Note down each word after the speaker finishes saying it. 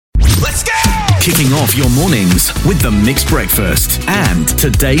Kicking off your mornings with the Mixed Breakfast and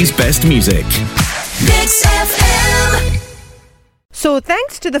today's best music. Mix FM. So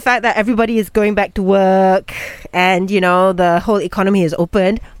thanks to the fact that everybody is going back to work and, the whole economy is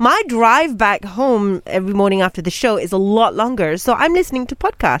opened, my drive back home every morning after the show is a lot longer. So I'm listening to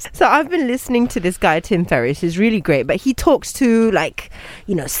podcasts. So I've been listening to this guy, Tim Ferriss, who's really great. But he talks to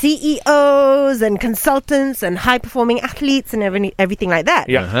CEOs and consultants and high-performing athletes and everything like that.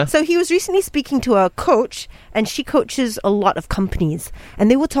 Yeah. Uh-huh. So he was recently speaking to a coach, and she coaches a lot of companies.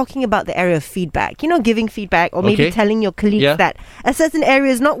 And they were talking about the area of feedback, giving feedback or maybe telling your colleagues that a certain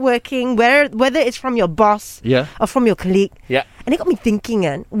area is not working, whether it's from your boss or from your colleague. Yeah. And it got me thinking,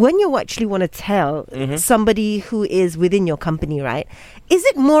 when you actually want to tell somebody who is within your company, right, is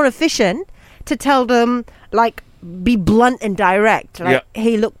it more efficient to tell them, be blunt and direct?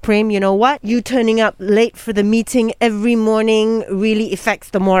 Hey, look, Prem, you know what? You turning up late for the meeting every morning really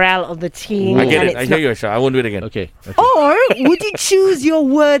affects the morale of the team. I get it. I hear you, Aishah. I won't do it again. Okay. Or would you choose your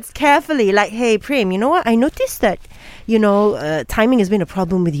words carefully? Like, hey, Prem, you know what? I noticed that, timing has been a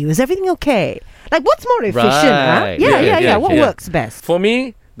problem with you. Is everything okay? What's more efficient? Right. Huh? Yeah. What works best? For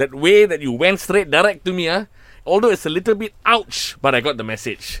me, that way that you went straight direct to me, although it's a little bit ouch, but I got the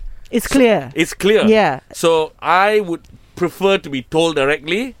message. It's clear. It's clear. Yeah. So I would prefer to be told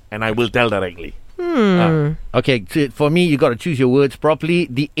directly, and I will tell directly. Okay, so for me, you got to choose your words properly.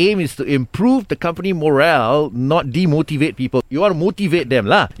 The aim is to improve the company morale, not demotivate people. You want to motivate them,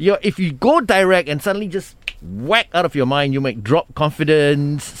 lah. If you go direct and suddenly just whack out of your mind, you might drop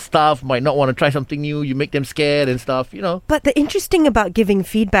confidence. Staff might not want to try something new. You make them scared and stuff, But the interesting about giving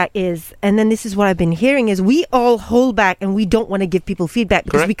feedback is, and then this is what I've been hearing, is we all hold back and we don't want to give people feedback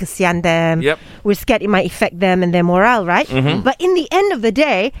because we kasihan them. Yep. We're scared it might affect them and their morale, right? But in the end of the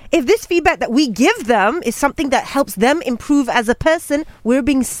day, if this feedback that we give them is something that helps them improve as a person, we're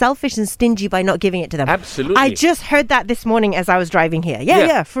being selfish and stingy by not giving it to them. Absolutely. I just heard that this morning as I was driving here.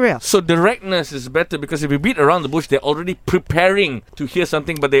 Yeah, for real. So directness is better because if we beat around the bush, they're already preparing to hear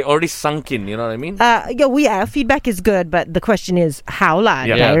something, but they're already sunk in. You know what I mean? Feedback is good, but the question is how lah?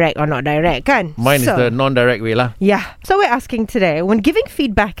 Yeah. Direct or not direct, kan? Mine is the non-direct way, lah. Yeah. So we're asking today, when giving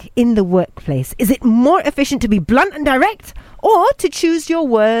feedback in the workplace, is it more efficient to be blunt and direct or to choose your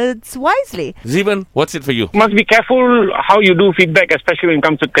words wisely? Zeevan, what's it for you? Must be careful how you do feedback, especially when it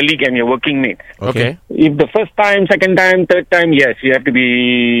comes to colleague and your working mate. Okay. If the first time, second time, third time, yes, you have to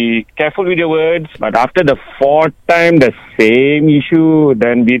be careful with your words. But after the fourth time, the same issue,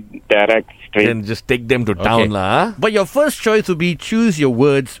 then be direct, straight. Then just take them to town, lah. But your first choice would be choose your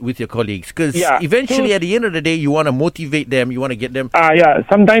words with your colleagues, because eventually at the end of the day, you want to motivate them, you want to get them.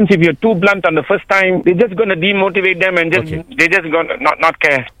 Sometimes if you're too blunt on the first time, they're just going to demotivate them and they're just going to not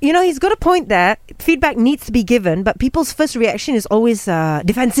care. He's got a point there. Feedback needs to be given, but people's first reaction is always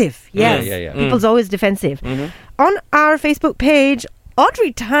defensive. Yes. Yeah. People's always defensive. On our Facebook page,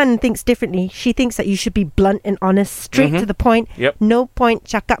 Audrey Tan thinks differently. She thinks that you should be blunt and honest, straight to the point. Yep. No point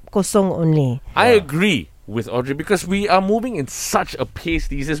cakap kosong only. I agree with Audrey because we are moving in such a pace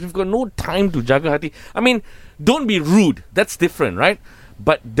these days. We've got no time to jaga hati. I mean, don't be rude. That's different, right?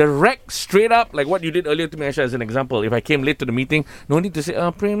 But direct, straight up, like what you did earlier to me, Aishah, as an example. If I came late to the meeting, no need to say,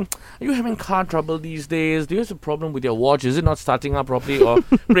 Prem, are you having car trouble these days? Do you have a problem with your watch? Is it not starting up properly? Or,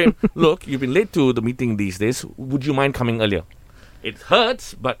 Prem, look, you've been late to the meeting these days. Would you mind coming earlier? It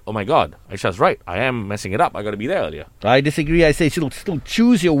hurts, but oh my God, Aishah's right. I am messing it up. I got to be there earlier. I disagree. I say still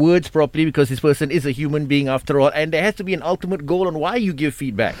choose your words properly because this person is a human being after all, and there has to be an ultimate goal on why you give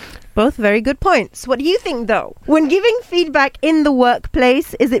feedback. Both very good points. What do you think, though? When giving feedback in the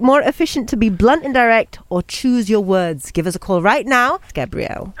workplace, is it more efficient to be blunt and direct or choose your words? Give us a call right now.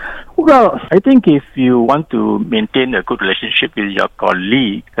 Gabrielle. Well, I think if you want to maintain a good relationship with your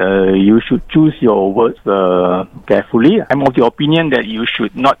colleague, you should choose your words carefully. I'm of the opinion that you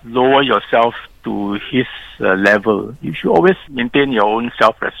should not lower yourself to his level. You should always maintain your own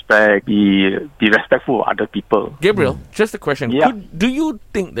self-respect, be respectful of other people. Gabriel, just a question. Yeah. Do you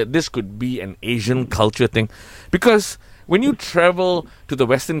think that this could be an Asian culture thing? Because when you travel to the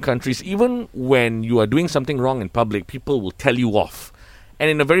Western countries, even when you are doing something wrong in public, people will tell you off. And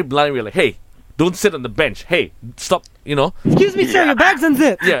in a very blunt way, like, hey, don't sit on the bench. Hey, stop, Excuse me, sir, your bag's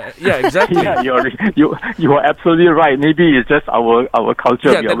unzipped. Yeah, exactly. Yeah, you are absolutely right. Maybe it's just our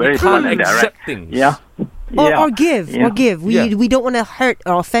culture. Yeah, we are that very we can't blunt and accept direct. things. Yeah. Or give. Yeah. We don't want to hurt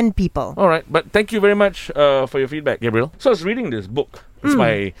or offend people. All right, but thank you very much for your feedback, Gabriel. So I was reading this book. It's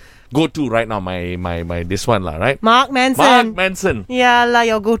my go-to right now, my this one lah, right? Mark Manson. Yeah lah,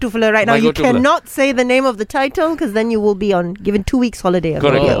 your go-to fella right now. My You go-to fella. cannot say the name of the title because then you will be given 2 weeks holiday.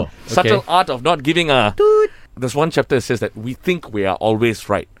 Correct. Oh, okay. Subtle art of not giving a Toot. there's one chapter that says that we think we are always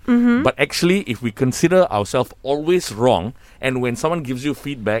right. But actually, if we consider ourselves always wrong, and when someone gives you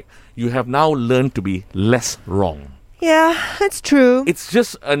feedback, you have now learned to be less wrong. Yeah, that's true. It's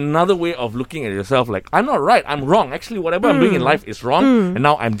just another way of looking at yourself like, I'm not right, I'm wrong. Actually, whatever I'm doing in life is wrong, and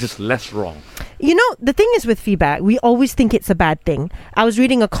now I'm just less wrong. You know, the thing is with feedback, we always think it's a bad thing. I was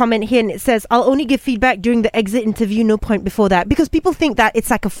reading a comment here and it says, I'll only give feedback during the exit interview, no point before that. Because people think that it's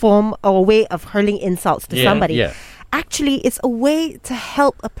like a form or a way of hurling insults to somebody. Yeah. Actually, it's a way to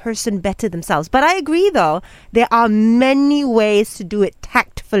help a person better themselves. But I agree, though, there are many ways to do it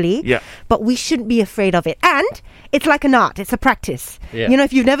tactfully. Yeah. But we shouldn't be afraid of it. And it's like an art. It's a practice. Yeah. You know,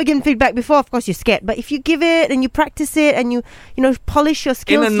 if you've never given feedback before, of course, you're scared. But if you give it and you practice it and you polish your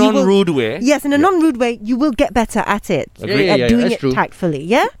skills. In a non-rude way. Yes, in a non-rude way, you will get better at it. At doing that's it true. tactfully.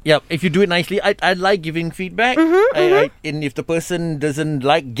 Yeah? Yeah, if you do it nicely, I like giving feedback. And if the person doesn't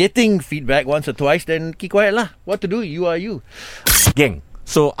like getting feedback once or twice, then keep quiet lah. What to do? You are you. Gang,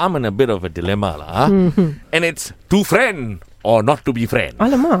 so I'm in a bit of a dilemma lah. And it's to friend or not to be friend.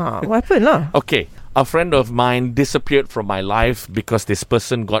 Alamak, what happened lah? Okay, a friend of mine disappeared from my life because this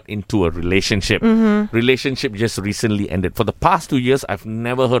person got into a relationship. Relationship just recently ended. For the past 2 years, I've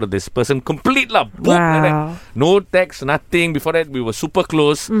never heard of this person. Complete lah. Boom, like that. Wow. No text, nothing. Before that, we were super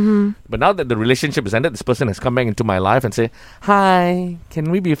close. But now that the relationship is ended, this person has come back into my life and say, hi, can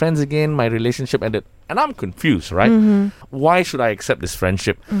we be friends again? My relationship ended. And I'm confused, right? Why should I accept this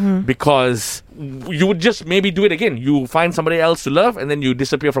friendship? Because you would just maybe do it again. You find somebody else to love and then you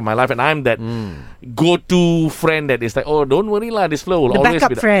disappear from my life. And I'm that go-to friend that is like, oh, don't worry lah, this flow will The always backup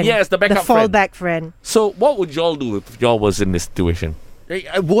be there. friend. Yes, the backup The friend. fallback friend. So what would y'all do if y'all was in this situation?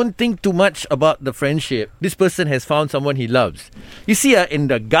 I won't think too much about the friendship. This person has found someone he loves. You see, in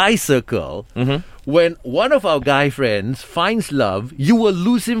the guy circle, when one of our guy friends finds love, you will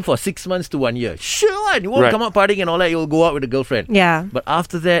lose him for 6 months to 1 year. Sure, and you won't Right. come out partying and all that. You'll go out with a girlfriend. Yeah. But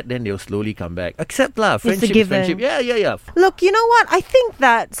after that, then they'll slowly come back. Accept lah. Friendship is given. friendship. Yeah. Look, you know what? I think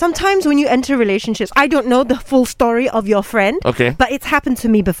that sometimes when you enter relationships, I don't know the full story of your friend. Okay. But it's happened to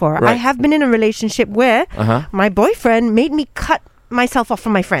me before. I Right. have been in a relationship where my boyfriend made me cut myself off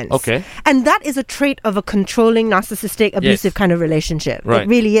from my friends. Okay. And that is a trait of a controlling, narcissistic, abusive kind of relationship. Right. It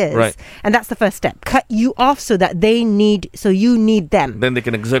really is. Right. And that's the first step. Cut you off so you need them. Then they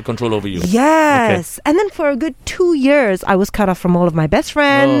can exert control over you. Yes. And then for a good 2 years, I was cut off from all of my best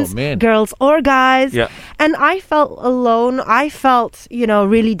friends, Oh, man. girls or guys. Yeah. And I felt alone. I felt,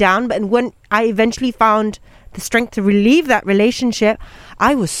 really down. But when I eventually found the strength to relieve that relationship,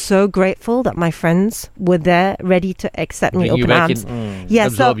 I was so grateful that my friends were there, ready to accept me Bring you open back arms. in, Yeah,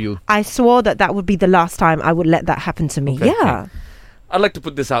 absorb so you. I swore that would be the last time I would let that happen to me. Okay, Yeah. okay. I'd like to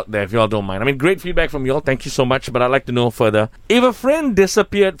put this out there if y'all don't mind. I mean, great feedback from y'all. Thank you so much. But I'd like to know further. If a friend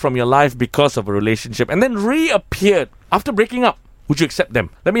disappeared from your life because of a relationship and then reappeared after breaking up, would you accept them?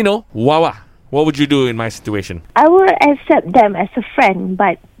 Let me know. Wawa, what would you do in my situation? I will accept them as a friend,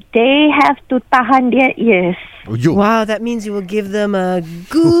 but they have to tahan their ears. Oh, you. Wow, that means you will give them a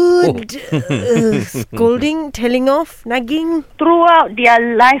good scolding, telling off, nagging. Throughout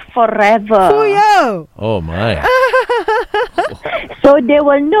their life forever. Oh, yo. Oh, my. So they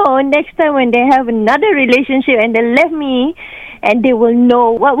will know next time when they have another relationship and they left me, and they will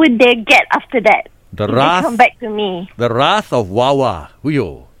know what would they get after that. The If they wrath, come back to me. the wrath of Wawa.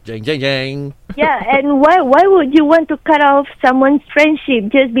 Huyo. Jeng, jeng, jeng. Yeah, and why would you want to cut off someone's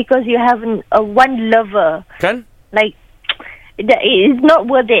friendship just because you have one lover? Kan? Like, it's not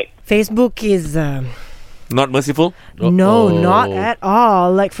worth it. Facebook is... Not merciful? No, Uh-oh. not at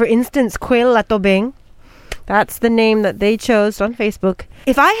all. Like, for instance, Quail Latobeng. That's the name that they chose on Facebook.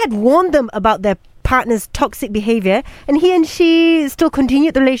 If I had warned them about their partner's toxic behavior and he and she still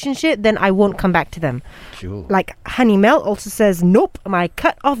continued the relationship, then I won't come back to them. Sure. Like Honey Mel also says, nope, my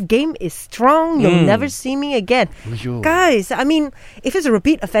cut-off game is strong. You'll never see me again. Sure. Guys, I mean, if it's a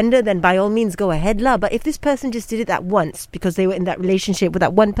repeat offender, then by all means go ahead lah. But if this person just did it that once because they were in that relationship with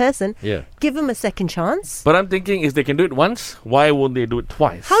that one person, Yeah. give them a second chance. But I'm thinking if they can do it once, why won't they do it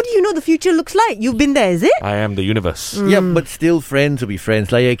twice? How do you know the future looks like? You've been there, is it? I am the universe. Yeah, but still friends will be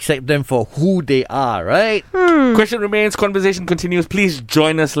friends. Like, you accept them for who they are, right? Question remains, conversation continues. Please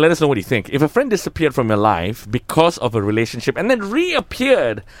join us. Let us know what you think. If a friend disappeared from your life because of a relationship and then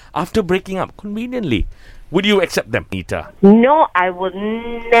reappeared after breaking up conveniently, would you accept them, Nita? No, I will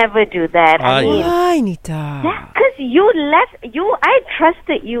never do that. I mean, Why, Nita? because I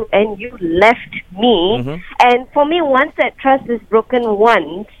trusted you and you left me. And for me, once that trust is broken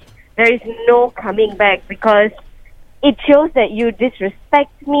once, there is no coming back because it shows that you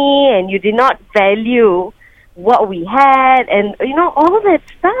disrespect me and you did not value what we had and, all that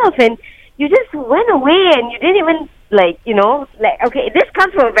stuff. And you just went away and you didn't even okay, this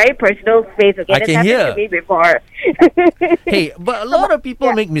comes from a very personal space. Okay, I this can happened hear. to me before. Hey, but a lot of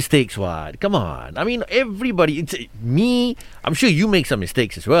people make mistakes, what? Come on. I mean, everybody. It's me. I'm sure you make some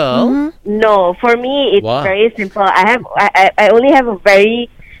mistakes as well. No, for me it's Wow. very simple. I only have a very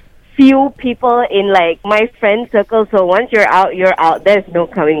few people in like my friend circle. So once you're out, you're out. There's no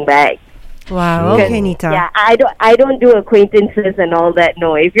coming back. Wow. Sure. Okay, Nita. Yeah, I don't do acquaintances and all that.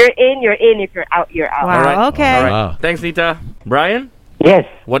 No, if you're in, you're in. If you're out, you're out. Wow. All right. Okay. All right. Wow. Thanks, Nita. Brian, Yes,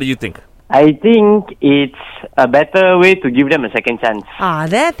 what do you think? I think it's a better way to give them a second chance.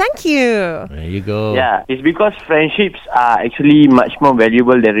 Thank you. There you go. Yeah, it's because friendships are actually much more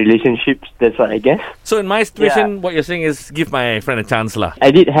valuable than relationships. That's what I guess. So in my situation, what you're saying is give my friend a chance, lah.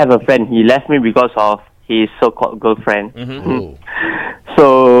 I did have a friend. He left me because of his so-called girlfriend. Oh.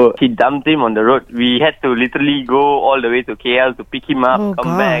 So he dumped him on the road. We had to literally go all the way to KL to pick him up, Oh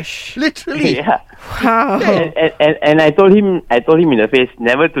come back. gosh. Literally. Yeah. Wow. And I told him in the face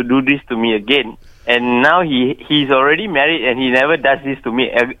never to do this to me again. And now he's already married and he never does this to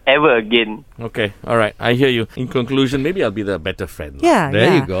me ever again. Okay, all right. I hear you. In conclusion, maybe I'll be the better friend. lah. Yeah,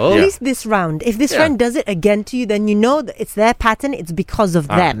 There you go. At Yeah. least this round. If this Yeah. friend does it again to you, then you know that it's their pattern. It's because of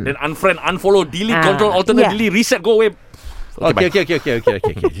them. Then unfriend, unfollow, delete, Ah, control, alternate, yeah. delete, reset, go away. Okay. bye.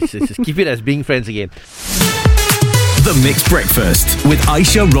 Just keep it as being friends again. The Mixed Breakfast with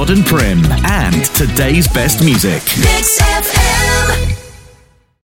Aishah, Rod and Prim. And today's best music. Mix FM.